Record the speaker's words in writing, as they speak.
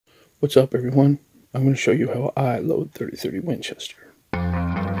What's up, everyone? I'm going to show you how I load 3030 Winchester.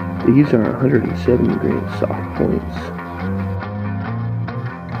 These are 170 grain soft points.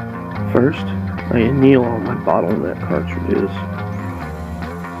 First, I anneal all my bottleneck cartridges.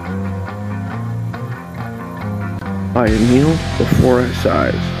 I anneal before I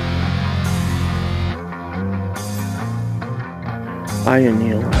size. I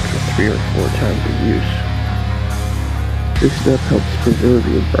anneal after 3 or 4 times of use. This step helps preserve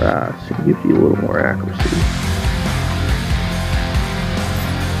your brass and gives you a little more accuracy.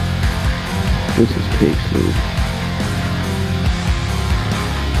 This is case lube.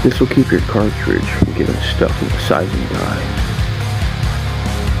 This will keep your cartridge from getting stuck in the sizing guide.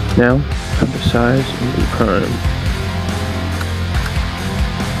 Now, time to size and deprime.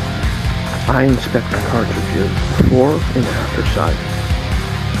 I inspect the cartridges before and after sizing.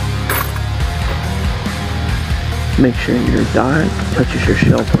 Make sure your die touches your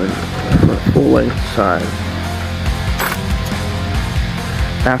shell plate for a full length size.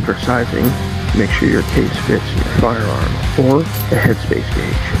 After sizing, make sure your case fits your firearm or a headspace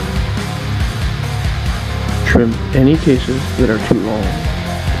gauge. Trim any cases that are too long.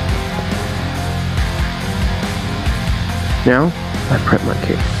 Now, I prep my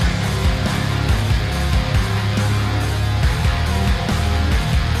case.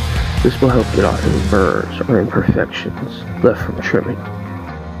 This will help get off any burrs or imperfections left from trimming.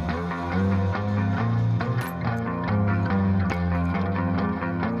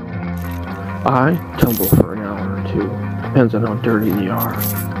 I tumble for an hour or 2, depends on how dirty they are.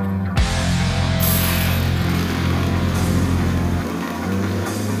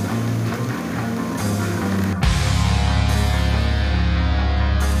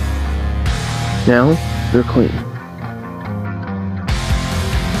 Now, they're clean.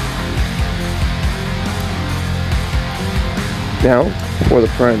 Now, for the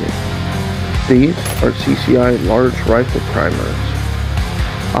priming. These are CCI large rifle primers.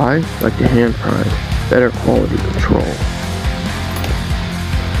 I like to hand prime, better quality control.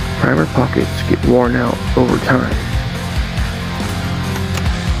 Primer pockets get worn out over time.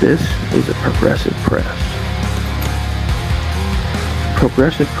 This is a progressive press.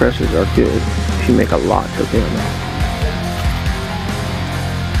 Progressive presses are good if you make a lot of ammo.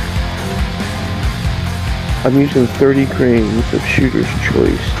 I'm using 30 grains of Shooter's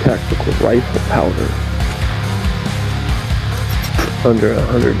Choice Tactical Rifle Powder under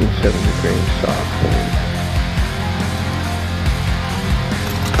 170 grain soft point.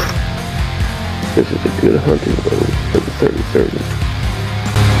 This is a good hunting load for the 3030.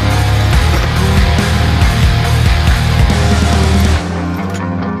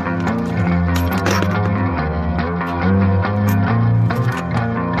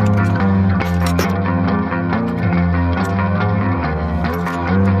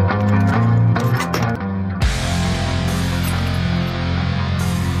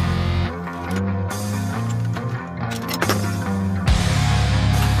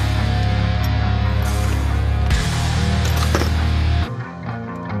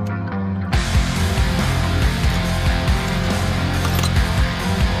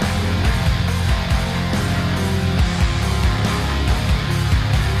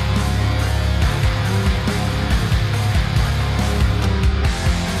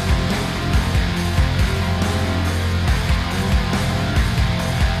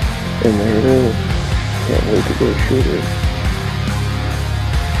 And there it is. Can't wait to go shoot it.